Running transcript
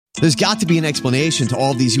There's got to be an explanation to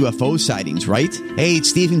all of these UFO sightings, right? Hey,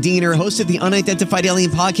 it's Stephen Diener, host of the Unidentified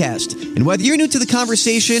Alien Podcast. And whether you're new to the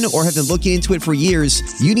conversation or have been looking into it for years,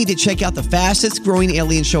 you need to check out the fastest growing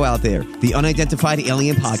alien show out there, the Unidentified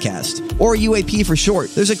Alien Podcast, or UAP for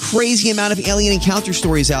short. There's a crazy amount of alien encounter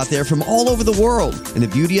stories out there from all over the world. And the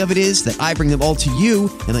beauty of it is that I bring them all to you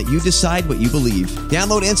and let you decide what you believe.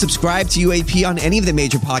 Download and subscribe to UAP on any of the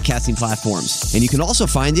major podcasting platforms. And you can also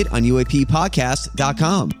find it on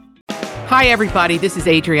UAPpodcast.com. Hi, everybody. This is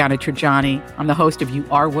Adriana Trajani. I'm the host of You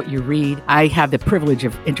Are What You Read. I have the privilege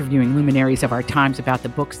of interviewing luminaries of our times about the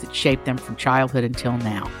books that shaped them from childhood until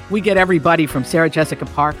now. We get everybody from Sarah Jessica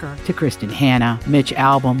Parker to Kristen Hanna, Mitch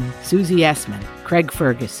Albom, Susie Essman, Craig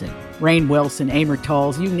Ferguson, Rainn Wilson, Amor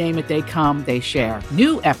Tolls, you name it, they come, they share.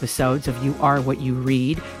 New episodes of You Are What You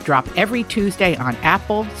Read drop every Tuesday on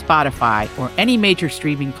Apple, Spotify, or any major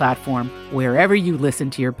streaming platform wherever you listen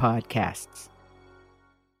to your podcasts.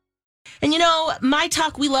 And you know, My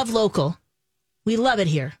Talk, we love local. We love it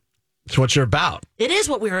here. It's what you're about. It is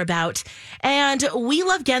what we're about. And we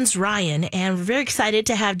love Gens Ryan, and we're very excited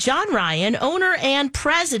to have John Ryan, owner and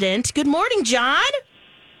president. Good morning, John.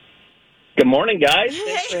 Good morning, guys.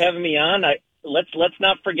 Thanks for having me on. Let's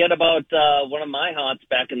not forget about one of my haunts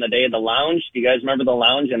back in the day, the Lounge. Do you guys remember the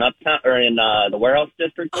Lounge in Uptown or in the Warehouse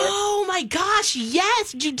District there? Oh my gosh,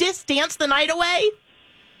 yes. Did you just dance the night away?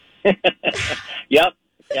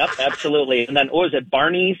 Yep, absolutely. And then, what was it,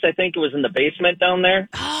 Barney's, I think it was in the basement down there?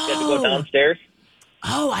 Oh. You had to go downstairs.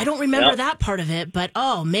 Oh, I don't remember that part of it, but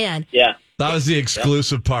oh, man. Yeah. That was the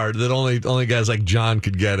exclusive part that only guys like John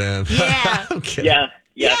could get in. Yeah. Okay. Yeah.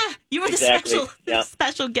 Yeah, you were exactly. the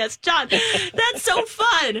special guest, John. That's so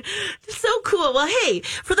fun. So cool. Well, hey,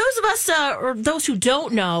 for those of us, or those who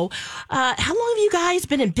don't know, how long have you guys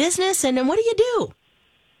been in business, and what do you do?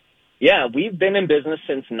 Yeah, we've been in business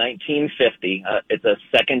since 1950. It's a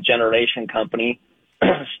second-generation company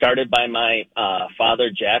started by my father,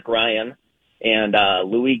 Jack Ryan, and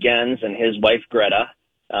Louis Gens and his wife, Greta.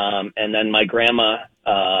 And then my grandma,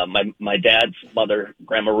 my dad's mother,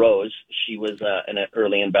 Grandma Rose, she was an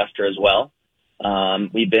early investor as well.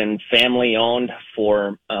 We've been family-owned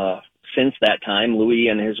for since that time. Louis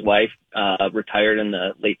and his wife retired in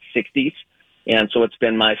the late 60s, and so it's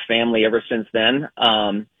been my family ever since then.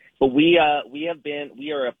 But we are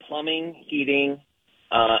a plumbing, heating,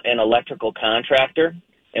 and electrical contractor,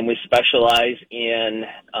 and we specialize in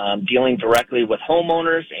dealing directly with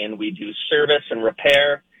homeowners, and we do service and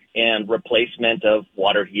repair and replacement of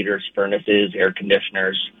water heaters, furnaces, air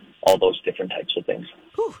conditioners, all those different types of things.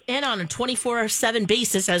 Whew. And on a 24/7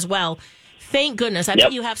 basis as well. Thank goodness. I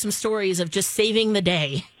bet you have some stories of just saving the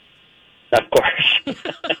day. Of course.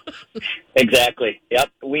 Exactly.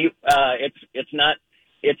 Yep.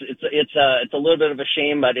 It's a little bit of a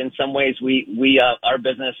shame, but in some ways our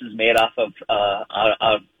business is made off of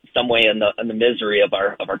some way in the misery of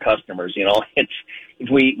our customers. You know,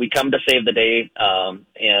 we come to save the day,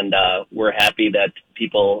 and we're happy that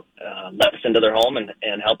people let us into their home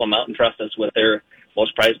and help them out and trust us with their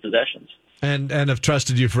most prized possessions. And have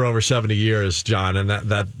trusted you for over 70 years, John, and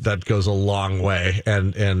that goes a long way,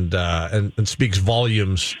 and speaks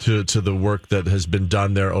volumes to the work that has been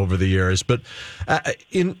done there over the years. But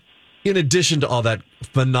in addition to all that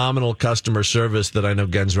phenomenal customer service that I know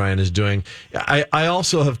Gens Ryan is doing, I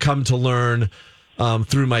also have come to learn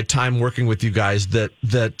through my time working with you guys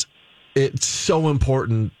that it's so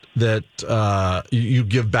important that you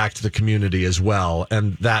give back to the community as well,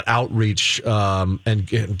 and that outreach and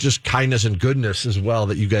just kindness and goodness as well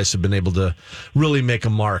that you guys have been able to really make a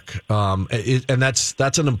mark. And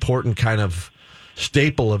that's an important kind of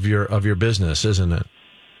staple of your business, isn't it?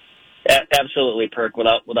 Absolutely, Perk,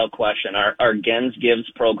 without question. Our Gens Gives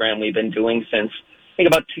program we've been doing since I think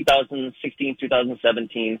about 2016,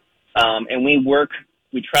 2017, and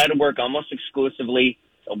we try to work almost exclusively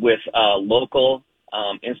with local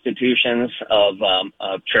institutions of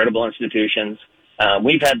charitable institutions.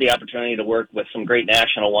 We've had the opportunity to work with some great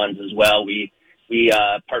national ones as well. We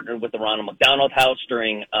partnered with the Ronald McDonald House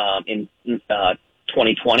during in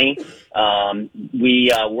 2020. It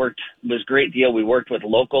was a great deal. We worked with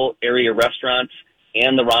local area restaurants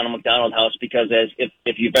and the Ronald McDonald House because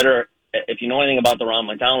if you know anything about the Ronald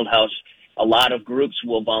McDonald House, a lot of groups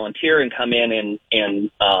will volunteer and come in and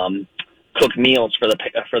cook meals for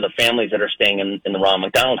the families that are staying in the Ronald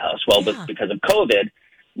McDonald House. Well, but because of COVID,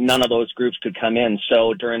 none of those groups could come in.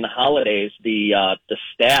 So during the holidays, the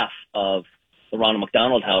staff of the Ronald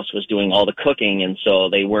McDonald House was doing all the cooking, and so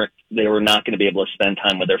they were not going to be able to spend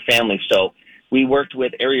time with their families. So we worked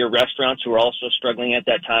with area restaurants who were also struggling at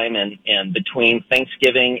that time, and between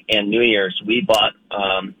Thanksgiving and New Year's, we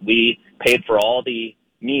paid for all the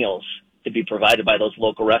meals to be provided by those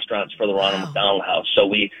local restaurants for the Ronald McDonald House. So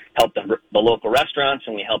we helped the local restaurants,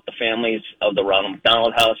 and we helped the families of the Ronald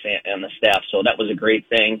McDonald House and the staff. So that was a great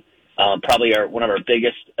thing. Probably one of our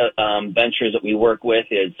biggest ventures that we work with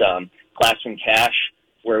is Classroom Cash,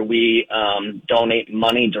 where we donate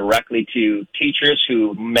money directly to teachers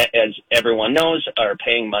who, as everyone knows, are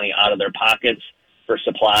paying money out of their pockets for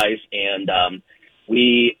supplies. And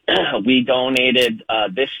we donated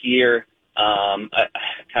this year,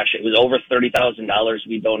 it was over $30,000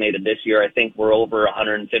 we donated this year. I think we're over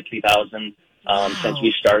 $150,000 since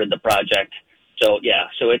we started the project. So yeah,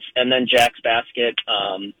 and then Jack's Basket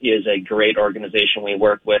is a great organization we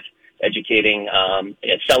work with, educating,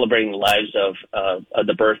 celebrating the lives of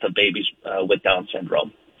the birth of babies with Down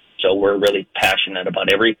syndrome. So we're really passionate about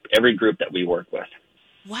every group that we work with.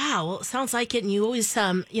 Wow, well, it sounds like it, and you always,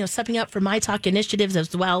 stepping up for My Talk initiatives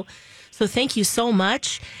as well. So thank you so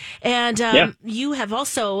much. And you have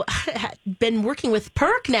also been working with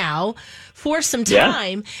Perk now for some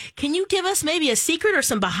time. Yeah. Can you give us maybe a secret or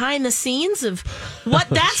some behind the scenes of what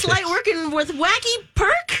that's like working with Wacky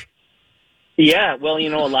Perk? Yeah, well,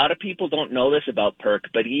 a lot of people don't know this about Perk,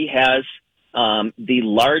 but he has the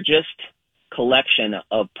largest collection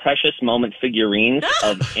of Precious Moment figurines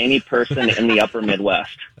of any person in the upper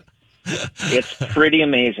Midwest. It's pretty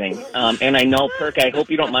amazing. And I know, Perk, I hope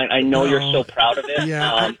you don't mind. I know you're so proud of it.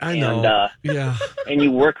 Yeah, I know. And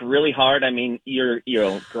you work really hard. I mean, your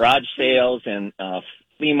garage sales and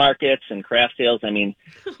flea markets and craft sales. I mean,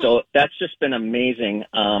 so that's just been amazing.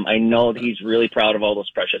 I know that he's really proud of all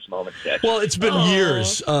those Precious Moments. Well, it's been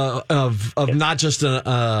years of not just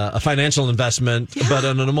a financial investment, but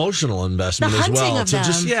an emotional investment as well. So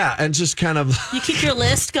just and just kind of you keep your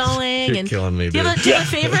list going. You're killing me. Do you have a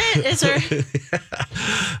favorite? Is there?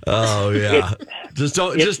 Oh yeah.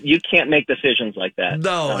 You can't make decisions like that.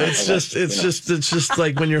 No, it's just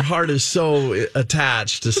like when your heart is so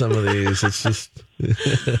attached to some of these. It's just.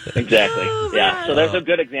 Exactly. Yeah. So there's a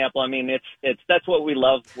good example. I mean, that's what we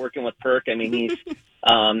love working with Perk. I mean, he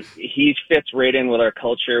fits right in with our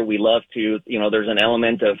culture. We love to, there's an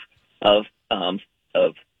element of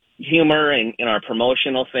humor in our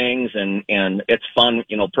promotional things, and it's fun.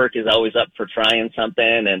 Perk is always up for trying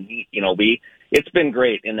something, and it's been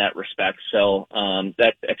great in that respect. So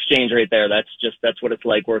that exchange right there, that's what it's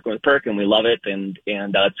like working with Perk, and we love it, and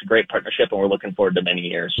it's a great partnership, and we're looking forward to many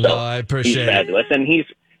years. So I appreciate he's fabulous,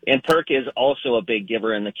 and Perk is also a big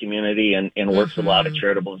giver in the community and works with a lot of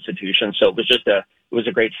charitable institutions. So it was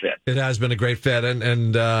a great fit. It has been a great fit,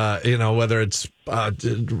 and whether it's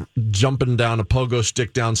jumping down a pogo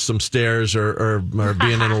stick down some stairs or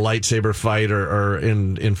being in a lightsaber fight or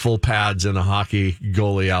in full pads in a hockey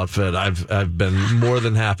goalie outfit, I've been more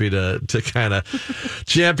than happy to kind of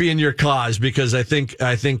champion your cause, because I think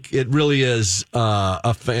it really is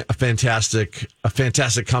a fantastic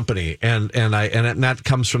company, and that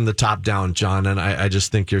comes from the top down, John, and I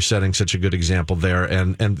just think you're setting such a good example there,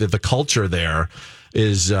 and the culture there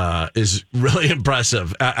is really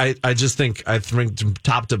impressive. I just think from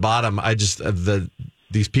top to bottom,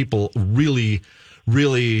 these people really,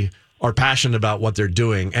 really are passionate about what they're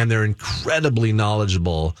doing, and they're incredibly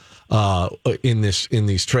knowledgeable in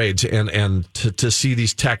these trades, and to see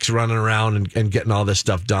these techs running around and getting all this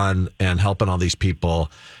stuff done and helping all these people,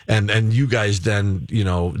 and you guys then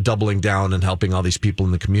doubling down and helping all these people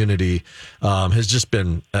in the community has just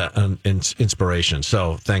been an inspiration.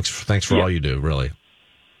 So thanks for all you do, really.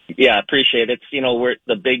 Yeah, appreciate it. We're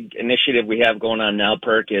the big initiative we have going on now,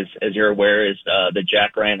 Perk, is, as you're aware, is the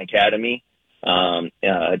Jack Ryan Academy,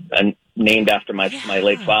 named after my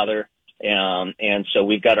late father. And so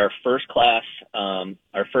we've got our first class,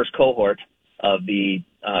 our first cohort of the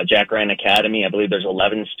Jack Ryan Academy. I believe there's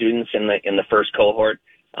 11 students in the first cohort.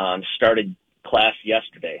 Started class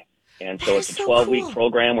yesterday. And so it's a 12-week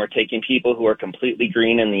program. We're taking people who are completely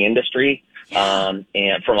green in the industry, and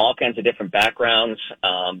from all kinds of different backgrounds.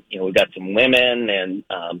 We've got some women and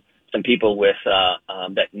some people with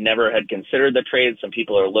that never had considered the trade. Some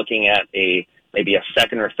people are looking at maybe a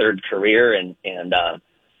second or third career, and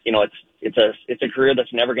it's a career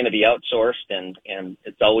that's never going to be outsourced, and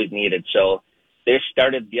it's always needed. So they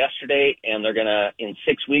started yesterday, and they're gonna, in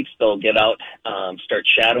 6 weeks, they'll get out, start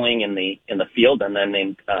shadowing in the field, and then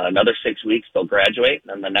in another 6 weeks they'll graduate,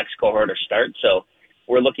 and then the next cohort will start. So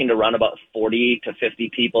we're looking to run about 40 to 50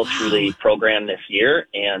 people through the program this year,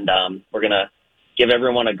 and we're gonna give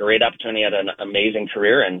everyone a great opportunity at an amazing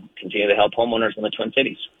career and continue to help homeowners in the Twin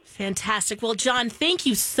Cities. Fantastic. Well, John, thank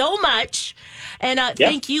you so much. And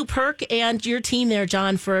thank you, Perk, and your team there,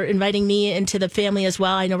 John, for inviting me into the family as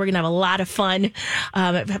well. I know we're going to have a lot of fun.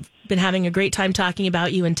 I've been having a great time talking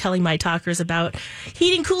about you and telling my talkers about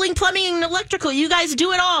heating, cooling, plumbing, and electrical. You guys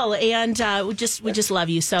do it all, and we just love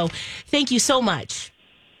you. So thank you so much.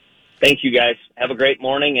 Thank you, guys. Have a great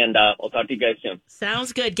morning, and we'll talk to you guys soon.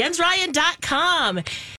 Sounds good. GensRyan.com.